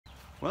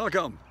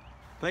Welcome.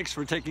 Thanks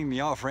for taking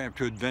the off-ramp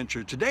to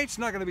adventure. Today it's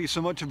not going to be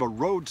so much of a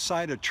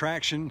roadside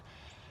attraction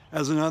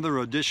as another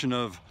edition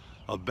of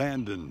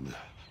Abandoned,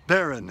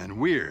 Barren, and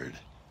Weird.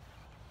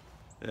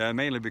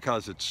 Mainly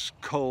because it's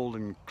cold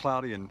and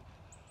cloudy and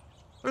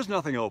there's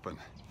nothing open.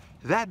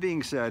 That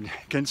being said,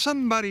 can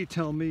somebody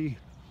tell me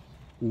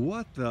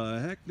what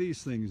the heck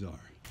these things are?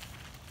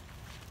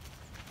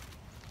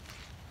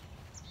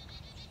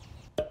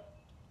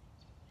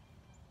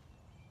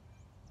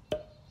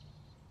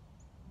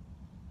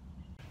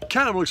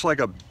 Kind of looks like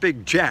a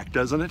big jack,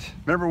 doesn't it?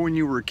 Remember when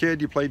you were a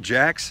kid, you played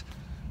jacks?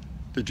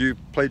 Did you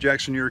play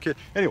jacks when you were a kid?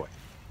 Anyway,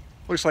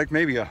 looks like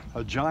maybe a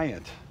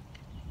giant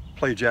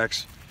play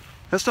jacks.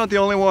 That's not the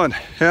only one.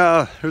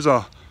 Yeah, there's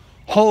a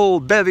whole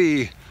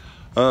bevy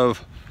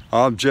of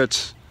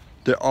objects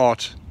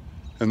d'art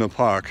in the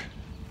park.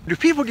 Do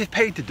people get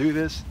paid to do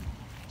this?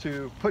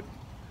 To put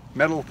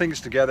metal things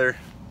together?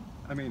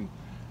 I mean,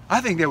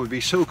 I think that would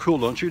be so cool,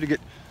 don't you, to get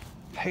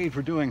paid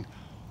for doing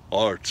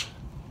art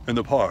in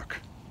the park.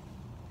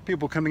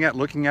 People coming out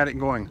looking at it and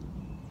going,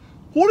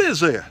 what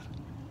is it?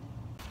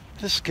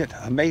 Just get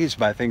amazed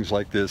by things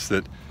like this,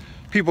 that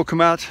people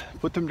come out,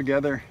 put them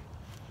together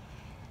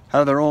out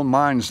of their own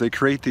minds. They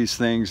create these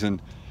things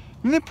and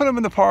they put them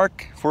in the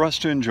park for us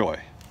to enjoy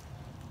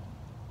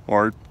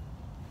or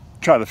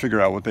try to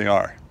figure out what they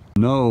are.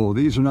 No,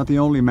 these are not the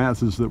only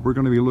masses that we're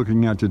going to be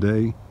looking at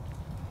today.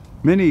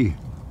 Many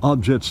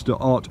objects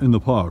d'art in the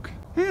park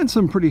and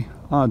some pretty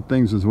odd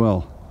things as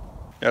well.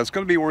 Yeah, it's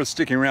going to be worth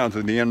sticking around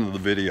to the end of the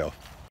video.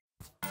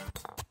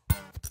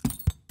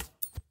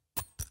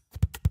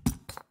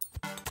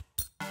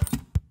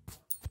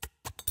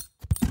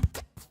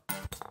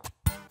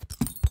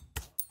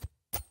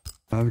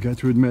 I've got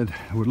to admit,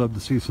 I would love to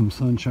see some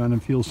sunshine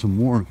and feel some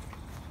warmth.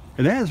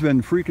 It has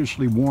been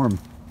freakishly warm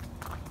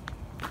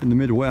in the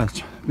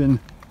Midwest. Been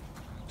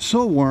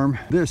so warm,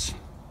 this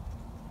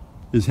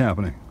is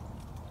happening.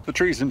 The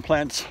trees and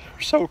plants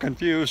are so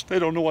confused, they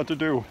don't know what to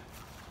do.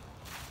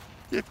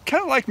 It's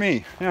kind of like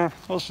me, yeah,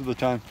 most of the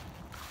time.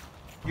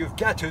 You've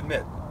got to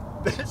admit,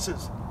 this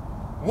is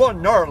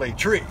one gnarly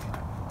tree.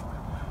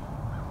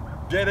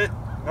 Get it?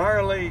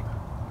 Gnarly.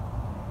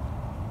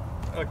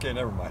 Okay,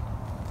 never mind.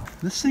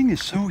 This thing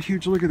is so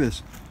huge, look at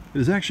this.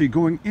 It is actually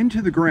going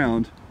into the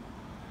ground,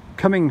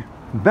 coming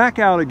back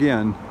out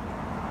again,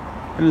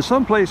 and in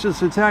some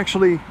places it's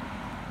actually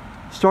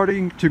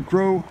starting to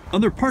grow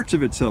other parts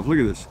of itself. Look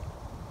at this.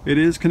 It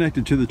is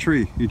connected to the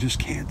tree. You just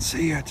can't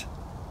see it.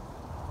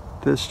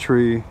 This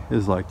tree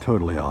is like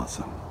totally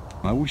awesome.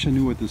 I wish I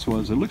knew what this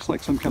was. It looks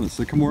like some kind of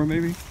sycamore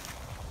maybe.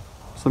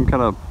 Some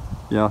kind of,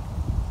 yeah,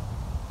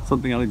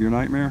 something out of your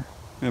nightmare.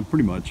 Yeah,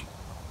 pretty much.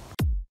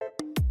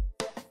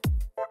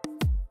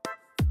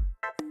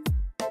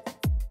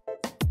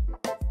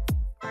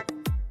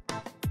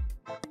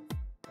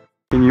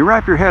 Can you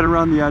wrap your head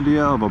around the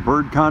idea of a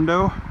bird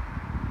condo?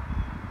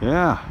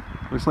 Yeah,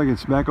 looks like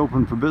it's back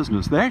open for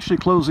business. They actually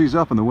close these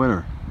up in the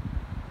winter.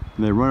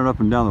 And they run it up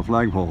and down the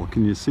flagpole.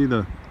 Can you see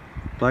the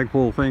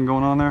flagpole thing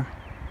going on there?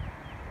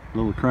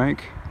 Little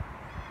crank.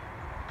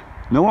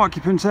 No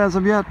occupants as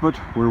of yet, but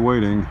we're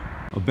waiting.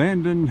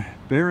 Abandoned,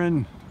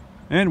 barren,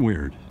 and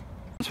weird.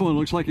 This one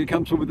looks like it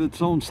comes with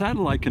its own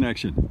satellite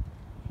connection.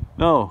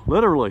 No,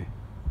 literally.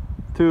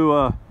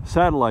 To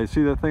satellite.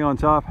 See that thing on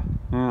top?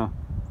 Yeah.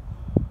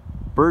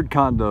 Bird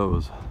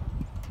condos.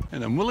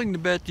 And I'm willing to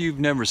bet you've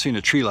never seen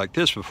a tree like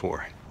this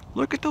before.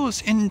 Look at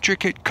those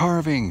intricate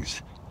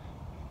carvings.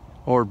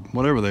 Or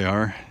whatever they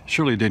are.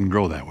 Surely it didn't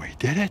grow that way,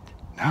 did it?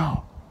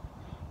 No.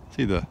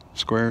 See the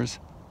squares?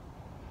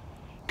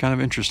 Kind of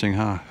interesting,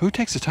 huh? Who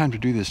takes the time to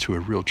do this to a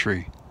real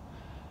tree?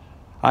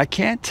 I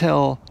can't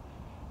tell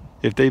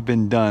if they've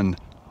been done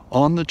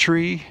on the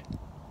tree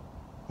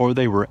or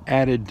they were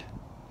added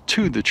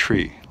to the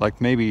tree,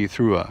 like maybe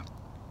through a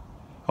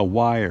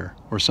wire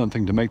or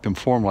something to make them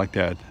form like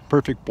that.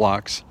 Perfect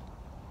blocks.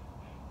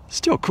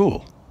 Still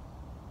cool.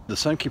 The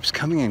sun keeps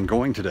coming and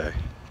going today.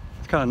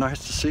 It's kind of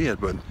nice to see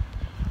it, but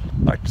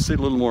I'd like to see it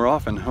a little more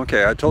often.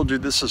 Okay, I told you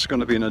this is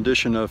going to be an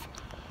edition of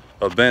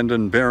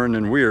Abandoned, Barren,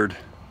 and Weird.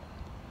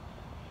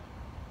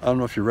 I don't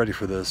know if you're ready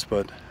for this,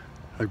 but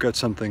I've got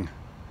something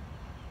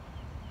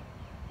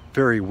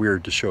very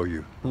weird to show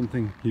you.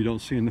 Something you don't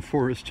see in the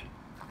forest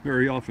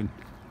very often.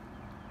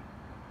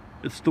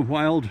 It's the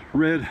wild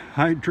red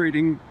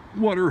hydrating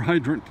water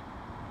hydrant.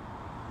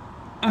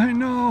 I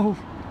know.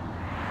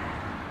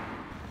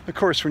 Of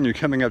course, when you're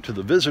coming up to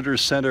the visitor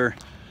center,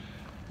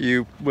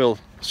 you will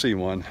see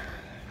one.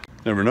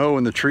 Never know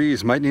when the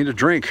trees might need a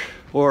drink.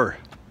 Or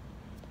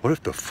what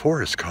if the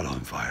forest caught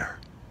on fire?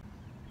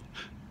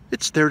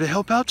 It's there to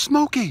help out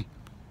Smokey,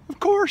 of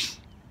course.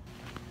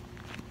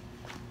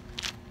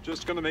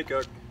 Just gonna make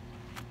a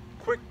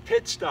quick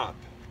pit stop,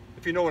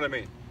 if you know what I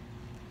mean.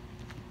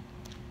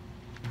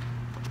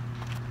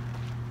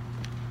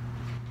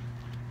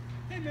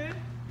 Hey man,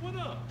 what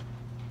up?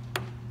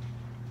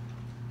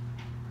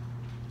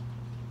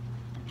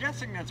 I'm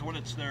guessing that's what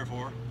it's there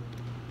for.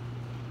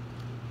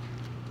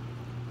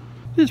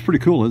 It's pretty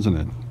cool, isn't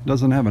it?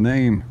 Doesn't have a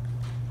name,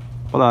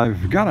 but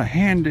I've got to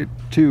hand it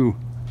to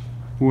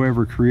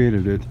whoever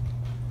created it.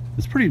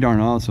 It's pretty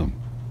darn awesome.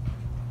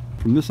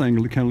 From this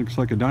angle, it kind of looks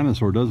like a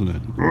dinosaur, doesn't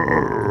it?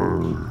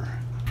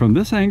 From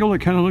this angle, it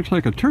kind of looks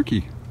like a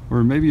turkey,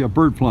 or maybe a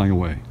bird flying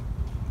away.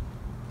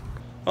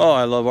 Oh,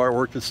 I love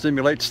artwork that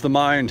stimulates the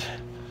mind.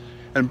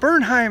 And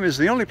Bernheim is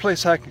the only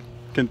place I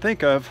can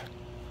think of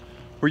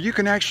where you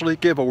can actually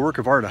give a work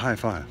of art a high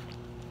five.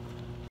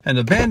 An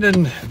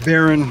abandoned,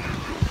 barren,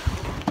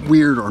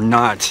 weird or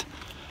not,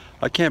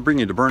 I can't bring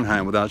you to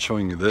Bernheim without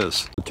showing you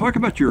this. Talk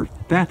about your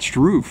thatched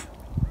roof.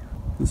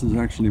 This is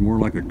actually more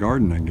like a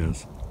garden, I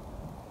guess.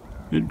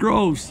 It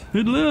grows,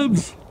 it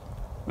lives.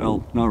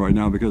 Well, not right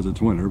now because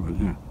it's winter,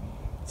 but yeah.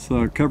 It's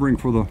covering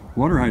for the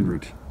water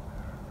hydrant.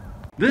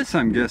 This,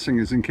 I'm guessing,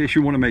 is in case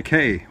you want to make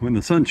hay when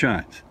the sun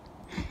shines.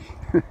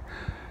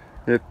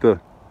 If the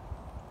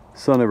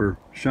sun ever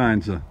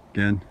shines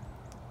again.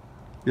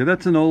 Yeah,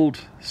 that's an old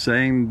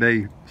saying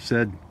they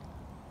said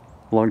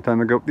a long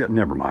time ago. Yeah,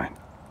 never mind.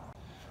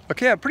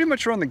 Okay, I pretty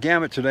much run the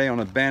gamut today on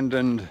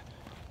abandoned,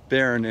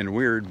 barren, and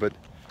weird, but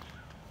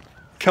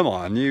come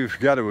on, you've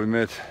got to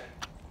admit,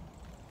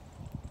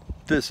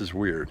 this is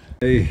weird.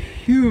 A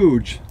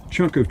huge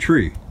chunk of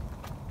tree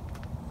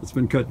that's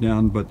been cut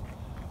down, but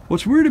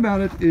what's weird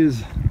about it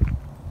is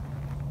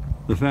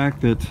the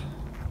fact that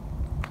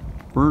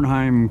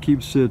Bernheim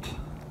keeps it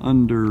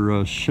under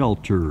a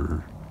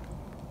shelter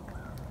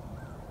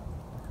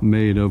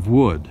made of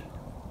wood.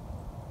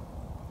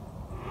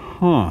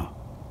 Huh.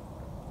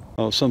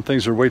 Oh, some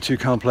things are way too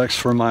complex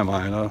for my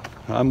mind.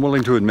 I'm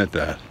willing to admit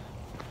that.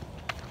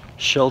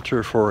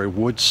 Shelter for a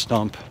wood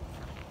stump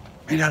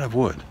made out of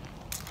wood.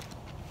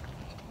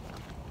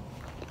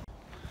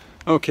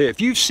 Okay,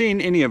 if you've seen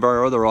any of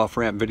our other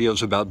off-ramp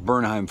videos about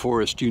Bernheim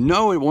Forest, you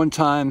know at one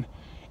time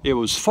it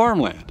was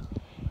farmland.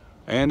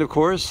 And of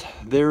course,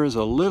 there is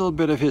a little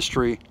bit of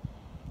history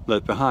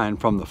left behind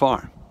from the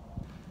farm.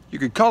 You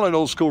could call it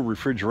old school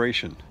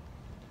refrigeration.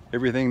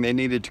 Everything they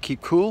needed to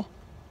keep cool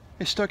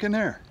is stuck in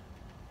there.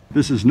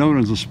 This is known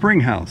as a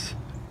spring house.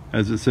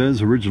 As it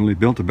says, originally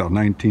built about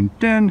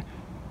 1910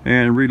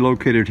 and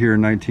relocated here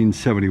in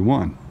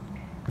 1971.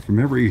 From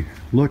every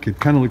look, it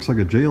kind of looks like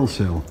a jail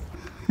cell.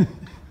 It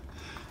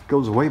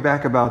goes way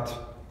back about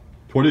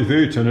 20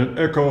 feet and it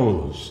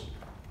echoes.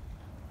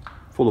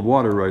 Full of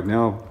water right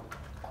now.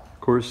 Of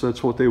course,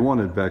 that's what they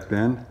wanted back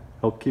then.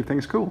 Help keep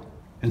things cool.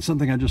 And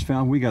something I just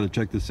found, we got to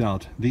check this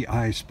out. The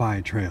I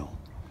Spy Trail.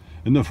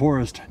 In the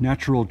forest,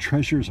 natural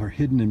treasures are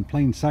hidden in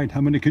plain sight.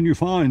 How many can you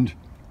find?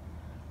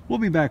 We'll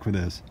be back with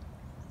this.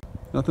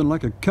 Nothing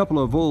like a couple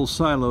of old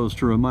silos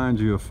to remind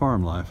you of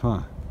farm life,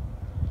 huh?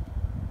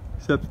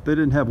 Except they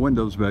didn't have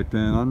windows back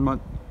then. I'm not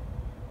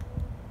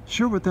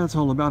sure what that's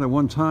all about. At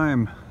one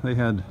time, they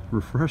had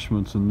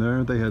refreshments in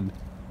there. They had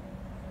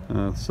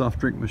a soft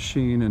drink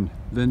machine and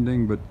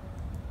vending, but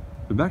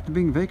they're back to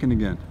being vacant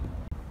again.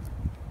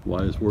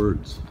 Wise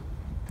words.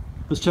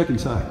 Let's check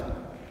inside.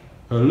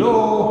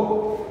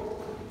 Hello?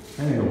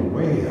 Hang a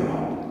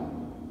whale.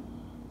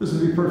 This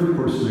would be perfect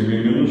for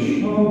singing in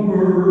a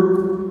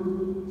shower.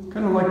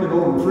 Kind of like that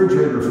old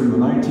refrigerator from the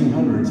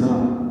 1900s,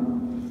 huh?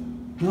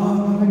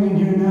 No, nothing in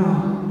here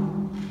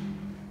now.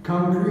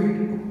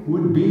 Concrete,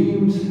 wood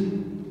beams,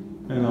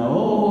 and a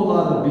whole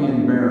lot of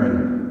being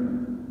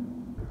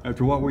barren.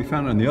 After what we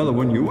found on the other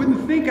one, you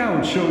wouldn't think I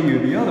would show you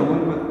the other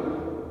one,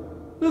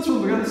 but this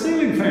one's got a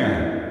ceiling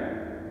fan.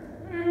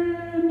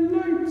 And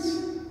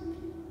lights.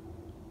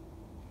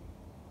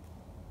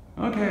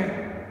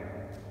 Okay,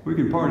 we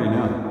can party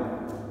now.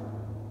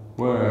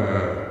 Well,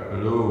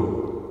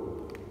 hello.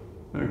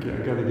 Okay, I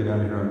gotta get out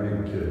of here, I'm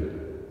being a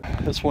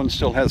kid. This one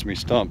still has me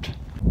stumped.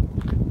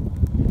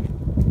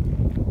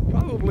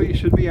 Probably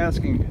should be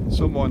asking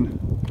someone,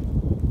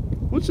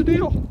 what's the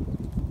deal?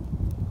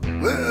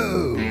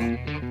 Whoa!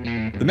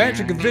 The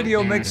magic of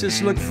video makes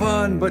this look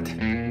fun, but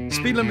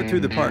speed limit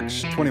through the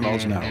park's 20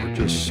 miles an hour,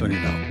 just so you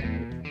know.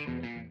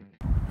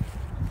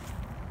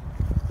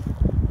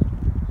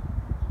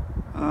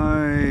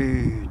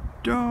 I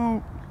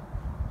don't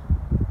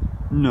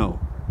know.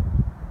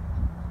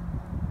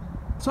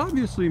 It's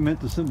obviously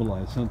meant to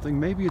symbolize something.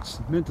 Maybe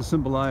it's meant to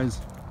symbolize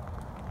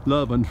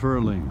love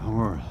unfurling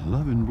or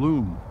love in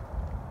bloom.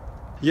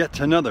 Yet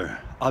another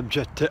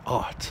object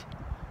d'art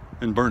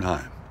in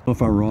Bernheim.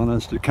 If I were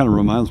honest, it kind of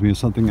reminds me of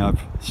something I've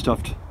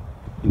stuffed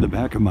in the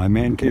back of my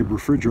man cave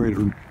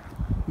refrigerator, you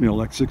know,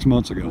 like 6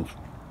 months ago.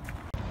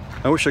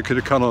 I wish I could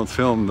have caught on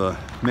film the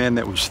man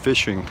that was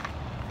fishing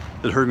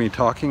that heard me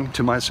talking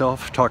to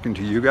myself, talking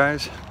to you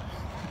guys.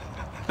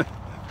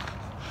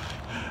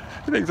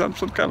 He thinks I'm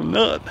some kind of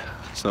nut.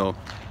 So,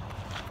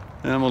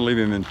 and I'm gonna leave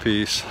him in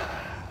peace.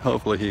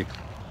 Hopefully he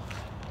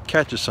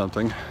catches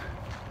something.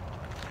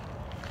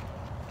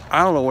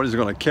 I don't know what he's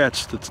gonna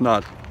catch that's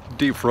not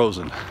deep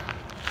frozen.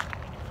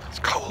 It's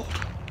cold.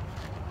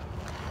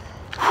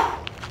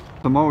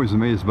 I'm always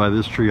amazed by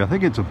this tree. I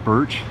think it's a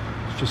birch.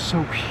 It's just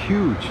so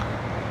huge.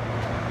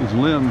 Its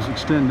limbs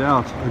extend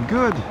out a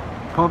good,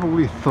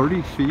 probably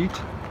 30 feet.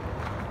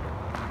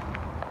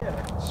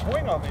 Yeah,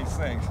 swing on these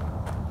things.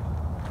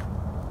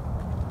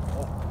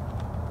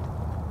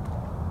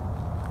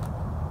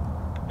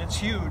 It's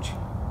huge.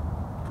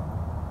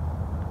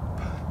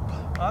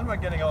 I'm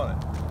not getting on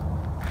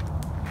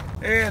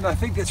it. And I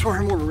think that's where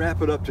I'm going to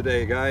wrap it up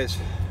today, guys,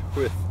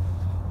 with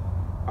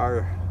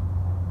our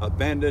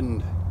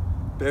abandoned,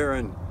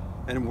 barren,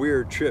 and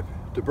weird trip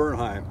to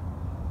Bernheim.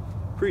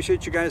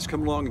 Appreciate you guys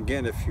coming along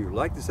again. If you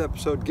like this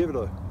episode, give it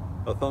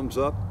a thumbs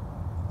up.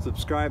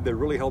 Subscribe, that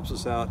really helps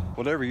us out.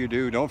 Whatever you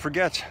do, don't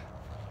forget,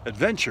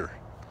 adventure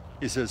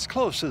is as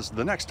close as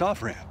the next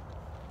off-ramp.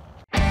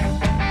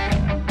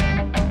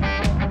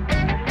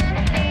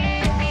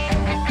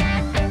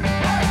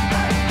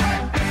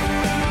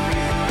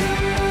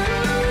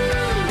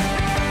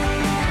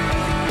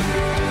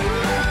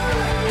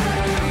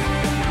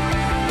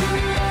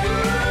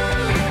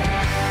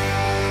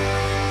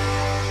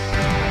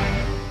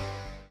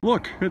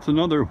 Look, it's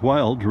another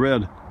wild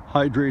red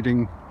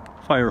hydrating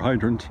fire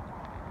hydrant.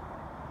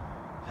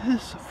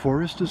 This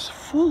forest is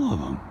full of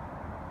them.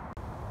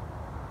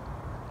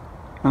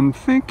 I'm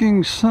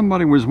thinking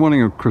somebody was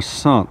wanting a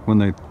croissant when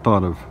they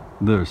thought of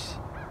this.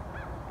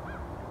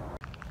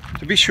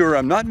 To be sure,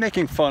 I'm not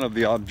making fun of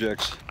the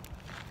objects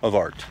of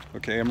art,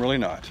 okay? I'm really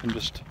not. I'm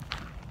just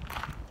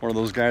one of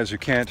those guys who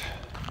can't...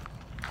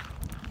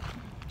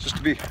 just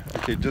to be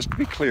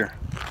clear.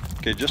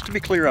 Okay, just to be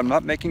clear, I'm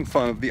not making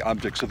fun of the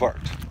objects of art.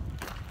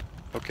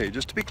 Okay,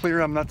 just to be clear,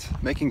 I'm not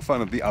making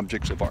fun of the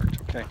objects of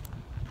art, okay?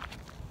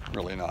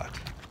 Really not.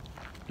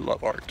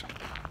 Love art.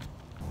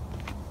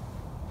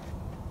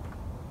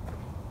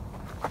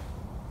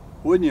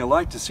 Wouldn't you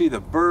like to see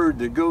the bird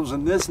that goes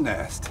in this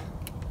nest?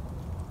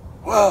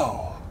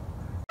 Whoa!